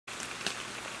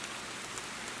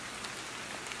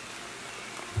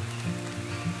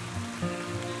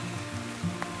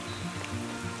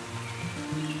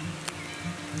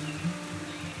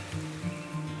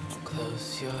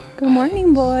Good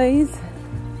morning, boys.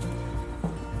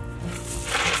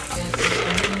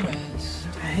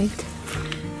 Right.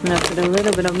 I'm gonna put a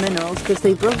little bit of minerals because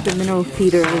they broke the mineral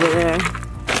feeder over there.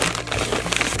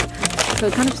 So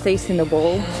it kind of stays in the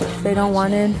bowl if they don't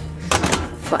want it.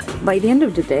 But by the end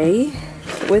of the day,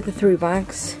 with the 3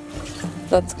 bags,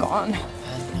 that's gone.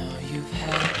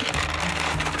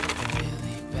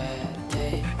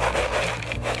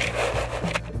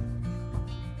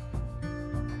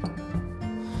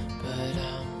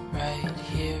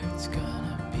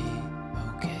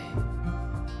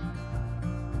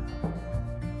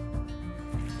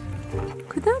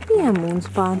 Could that be a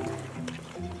moonspot?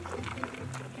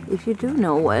 If you do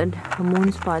know what a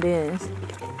moonspot is,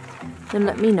 then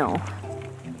let me know.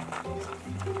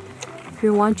 If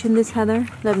you're watching this, Heather,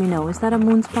 let me know. Is that a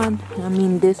moonspot? I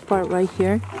mean, this part right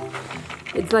here.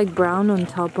 It's like brown on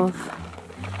top of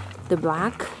the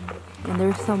black, and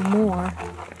there's some more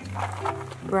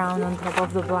brown on top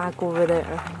of the black over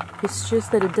there. It's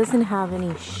just that it doesn't have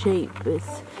any shape.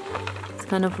 It's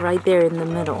kind of right there in the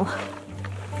middle.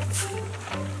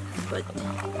 But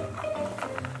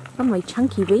oh, my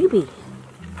chunky baby.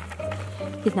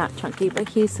 He's not chunky, but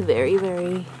he's very,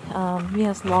 very, he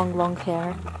has long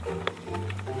hair.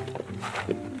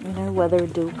 And our weather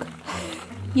Duke.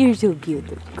 You're so cute,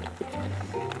 Duke.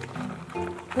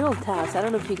 Little Taz, I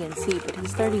don't know if you can see, but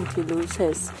he's starting to lose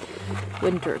his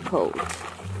winter coat.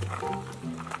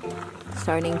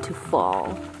 Starting to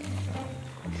fall.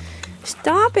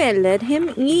 Stop it, let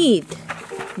him eat.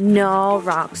 No,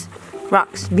 Rox.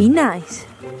 Rox, be nice.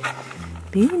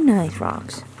 Be nice,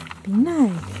 Rox. Be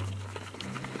nice.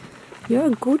 You're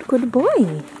a good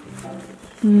boy.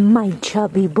 My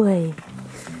chubby boy.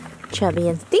 Chubby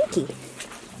and stinky.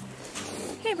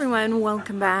 Hey everyone,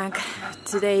 welcome back.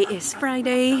 Today is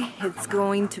Friday. It's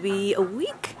going to be a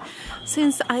week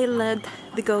since I let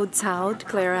the goats out,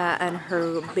 Clara and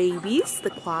her babies, the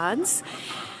quads.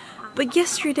 But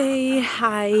yesterday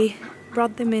I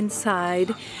brought them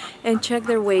inside and checked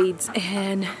their weights,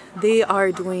 and they are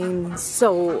doing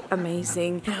so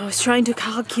amazing. I was trying to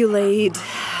calculate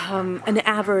an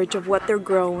average of what they're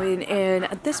growing, and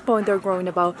at this point they're growing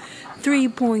about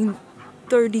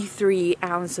 3.33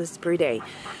 ounces per day.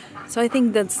 So I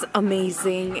think that's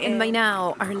amazing. And by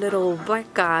now our little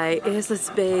black guy is as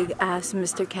big as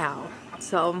Mr. Cow.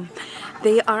 So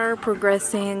they are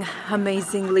progressing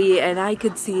amazingly, and I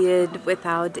could see it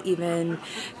without even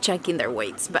checking their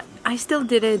weights. But I still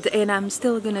did it, and I'm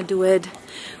still gonna do it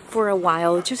for a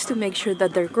while just to make sure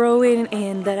that they're growing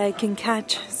and that I can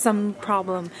catch some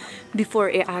problem before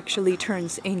it actually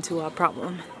turns into a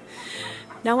problem.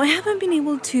 Now, I haven't been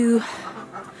able to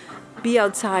be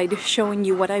outside showing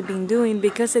you what I've been doing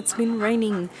because it's been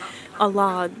raining a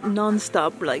lot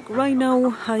non-stop. Like right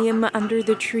now I am under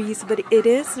the trees, but it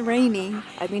is raining.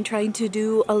 I've been trying to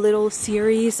do a little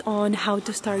series on how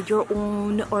to start your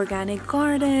own organic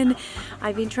garden.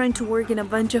 I've been trying to work in a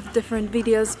bunch of different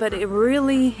videos, but it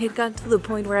got to the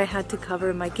point where I had to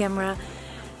cover my camera.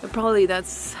 And probably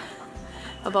that's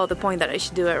about the point that I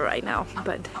should do it right now,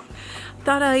 but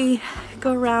thought I'd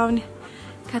go around,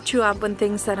 catch you up on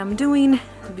things that I'm doing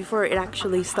before it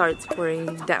actually starts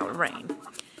pouring down rain.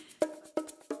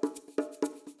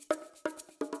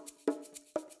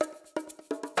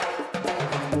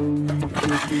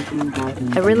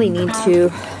 I really need to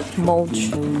mulch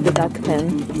the duck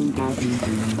pen.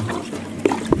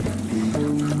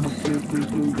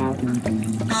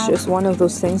 It's just one of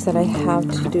those things that I have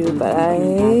to do, but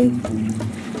I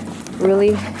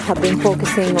really have been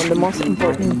focusing on the most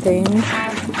important thing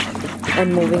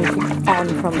and moving on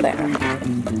from there.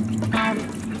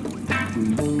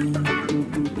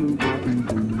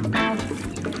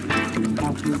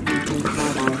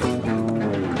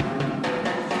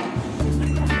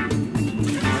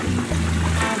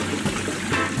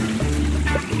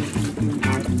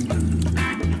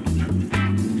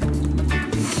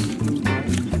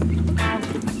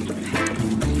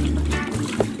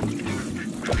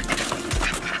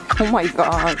 Oh my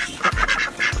gosh.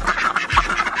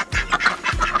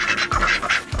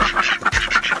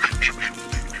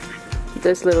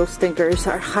 These little stinkers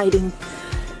are hiding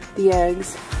the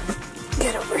eggs.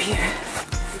 Get over here.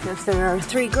 Because there are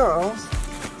 3 girls.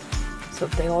 So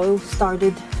if they all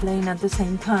started laying at the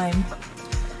same time,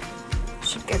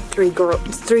 should get 3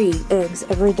 eggs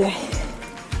every day.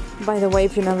 By the way,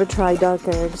 if you never tried duck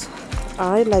eggs,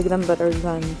 I like them better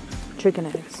than chicken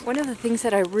eggs. One of the things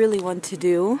that I really want to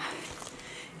do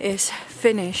is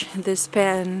finish this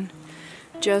pen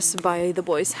just by the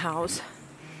boys' house.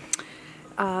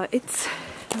 I'll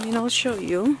show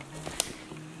you.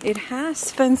 It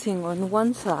has fencing on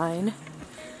one side. I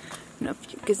don't know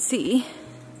if you can see.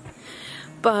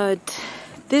 but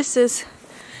this is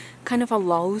kind of a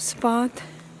low spot,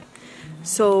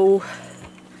 so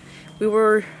we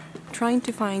were trying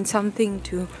to find something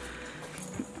to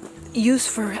use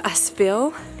for as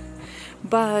fill,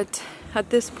 but at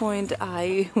this point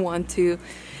I want to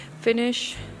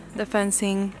finish the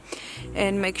fencing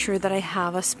and make sure that I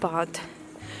have a spot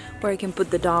where I can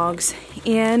put the dogs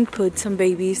and put some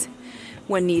babies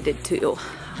when needed to.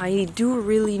 I do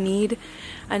really need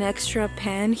an extra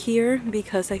pen here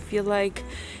because I feel like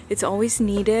it's always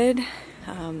needed,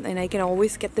 and I can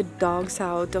always get the dogs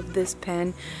out of this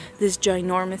pen, this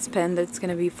ginormous pen that's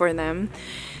gonna be for them.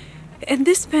 And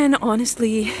this pen,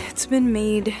 honestly, it's been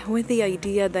made with the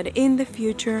idea that in the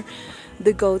future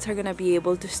the goats are gonna be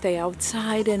able to stay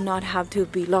outside and not have to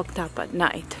be locked up at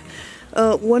night.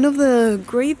 One of the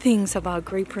great things about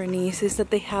Great Pyrenees is that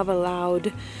they have a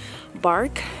loud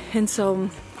bark, and so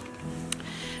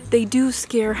they do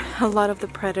scare a lot of the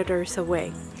predators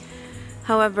away.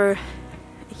 However,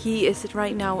 he is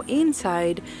right now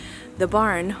inside the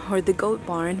barn, or the goat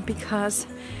barn, because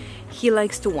he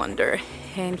likes to wander,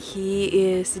 and he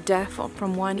is deaf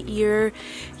from one ear.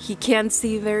 He can't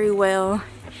see very well,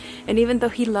 and even though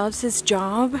he loves his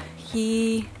job,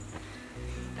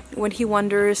 when he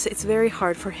wanders, it's very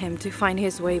hard for him to find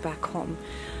his way back home.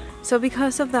 So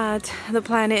because of that, the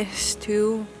plan is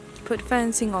to put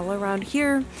fencing all around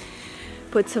here,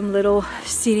 put some little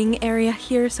seating area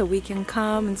here so we can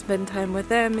come and spend time with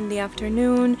them in the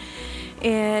afternoon,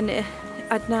 and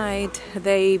at night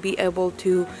they be able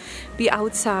to be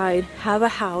outside, have a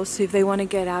house if they want to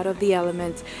get out of the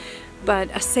elements, but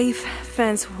a safe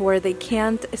fence where they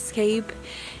can't escape,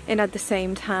 and at the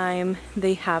same time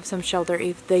they have some shelter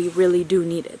if they really do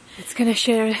need it. It's gonna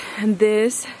share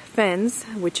this fence,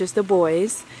 which is the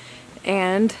boys,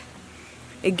 and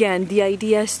again the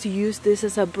idea is to use this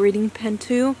as a breeding pen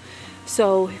too,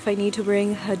 so if I need to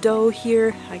bring a doe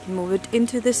here I can move it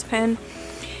into this pen.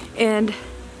 And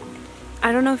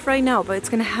I don't know if right now, but it's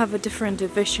gonna have a different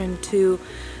division too,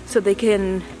 so they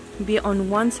can be on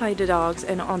one side the dogs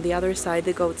and on the other side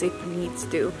the goats if it needs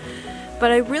to. But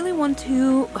I really want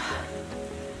to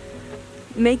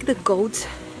make the goats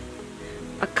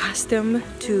accustomed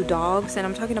to dogs, and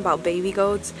I'm talking about baby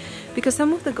goats, because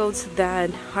some of the goats that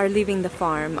are leaving the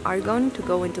farm are going to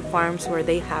go into farms where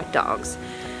they have dogs.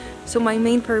 So my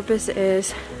main purpose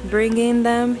is bringing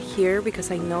them here because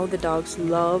I know the dogs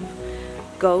love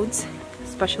goats,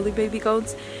 especially baby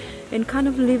goats, and kind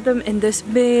of leave them in this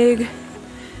big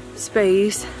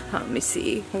space. Let me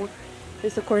see,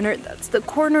 there's the corner, that's the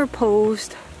corner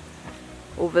post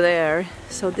over there.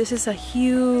 So this is a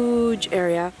huge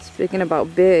area. Speaking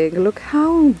about big, look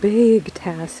how big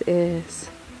Taz is.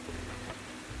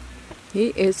 He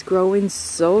is growing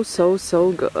so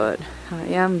good. I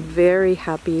am very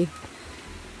happy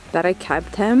that I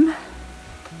kept him,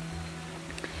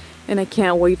 and I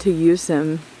can't wait to use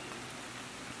him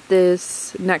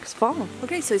this next fall.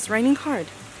 Okay, so it's raining hard.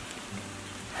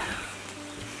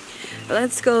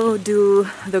 Let's go do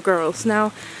the girls.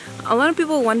 Now, a lot of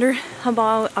people wonder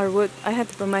about our wood. I had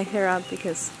to put my hair up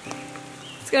because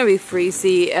it's gonna be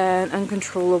freezy and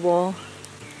uncontrollable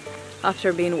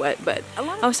after being wet. But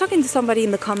I was talking to somebody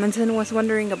in the comments and was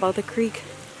wondering about the creek.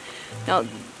 Now,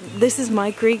 this is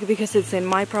my creek because it's in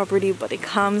my property, but it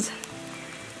comes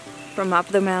from up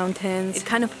the mountains. It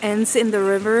kind of ends in the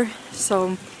river.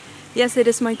 So yes, it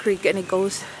is my creek and it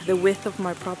goes the width of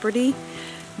my property.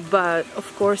 But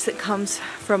of course it comes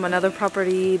from another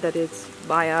property that is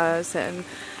by us and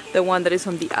the one that is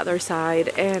on the other side,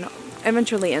 and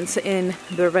eventually ends in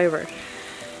the river.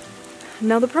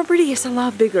 Now the property is a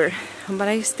lot bigger, but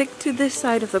I stick to this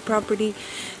side of the property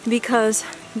because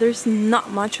there's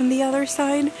not much on the other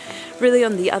side. Really,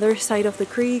 on the other side of the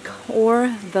creek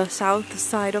or the south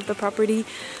side of the property,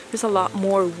 there's a lot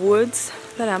more woods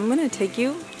that I'm gonna take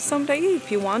you someday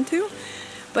if you want to.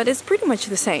 But it's pretty much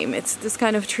the same. It's this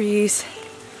kind of trees,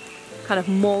 kind of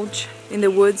mulch in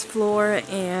the woods floor,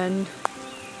 and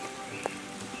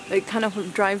it kind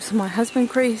of drives my husband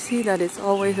crazy that it's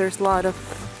always, there's a lot of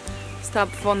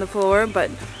stuff on the floor, but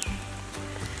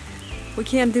we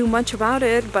can't do much about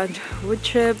it but wood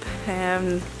chip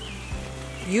and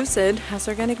use it as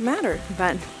organic matter.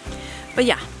 But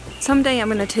yeah, someday I'm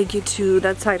gonna take you to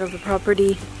that side of the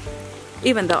property,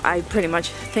 even though I pretty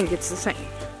much think it's the same.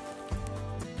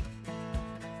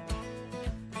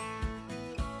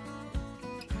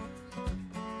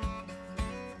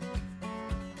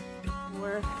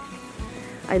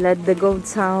 I let the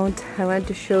goats out. I went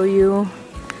to show you.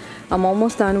 I'm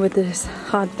almost done with this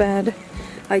hotbed.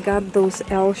 I got those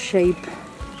L-shaped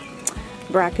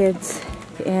brackets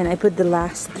and I put the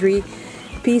last 3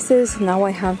 pieces. Now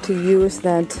I have to use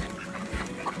that,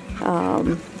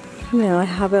 you know, I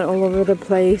have it all over the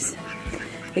place.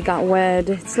 It got wet.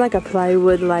 It's like a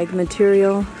plywood-like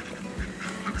material.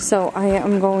 So I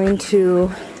am going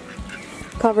to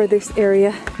cover this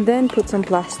area, then put some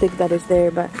plastic that is there,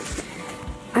 but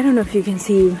I don't know if you can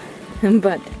see,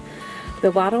 but the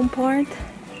bottom part,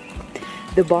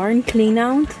 the barn clean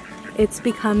out, it's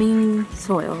becoming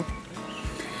soil.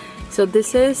 So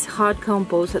this is hot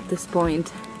compost at this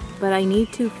point, but I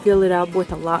need to fill it up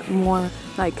with a lot more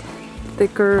like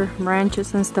thicker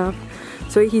branches and stuff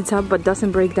so it heats up but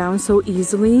doesn't break down so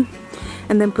easily,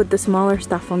 and then put the smaller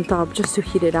stuff on top just to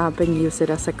heat it up and use it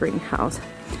as a greenhouse.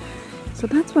 So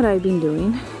that's what I've been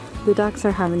doing. The ducks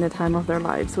are having the time of their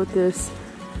lives with this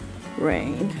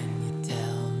rain. Can you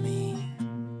tell me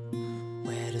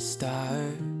where to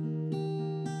start?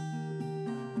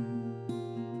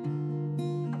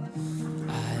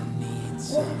 I need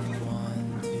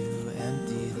someone to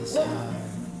empty this heart.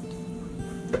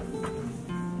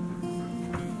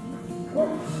 I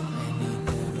need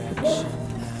direction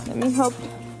now. Let me help.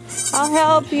 I'll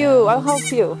help you. I'll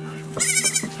help you.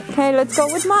 Okay, let's go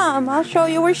with Mom. I'll show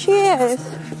you where she is.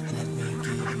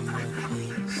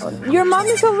 Your mom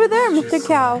is over there, Mr.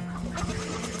 Cow.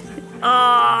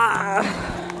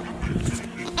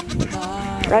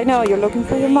 Right now, you're looking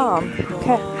for your mom.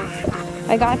 Okay.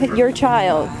 I got your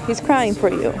child. He's crying for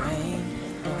you.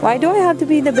 Why do I have to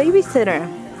be the babysitter?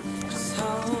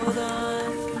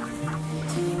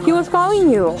 He was calling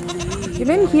you. You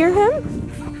didn't hear him?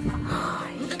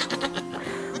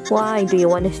 Why do you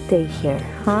want to stay here,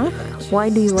 huh? Why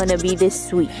do you want to be this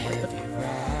sweet?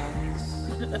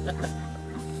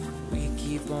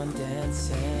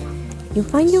 You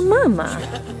find your mama.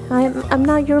 I'm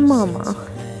not your mama.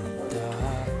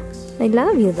 I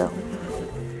love you though.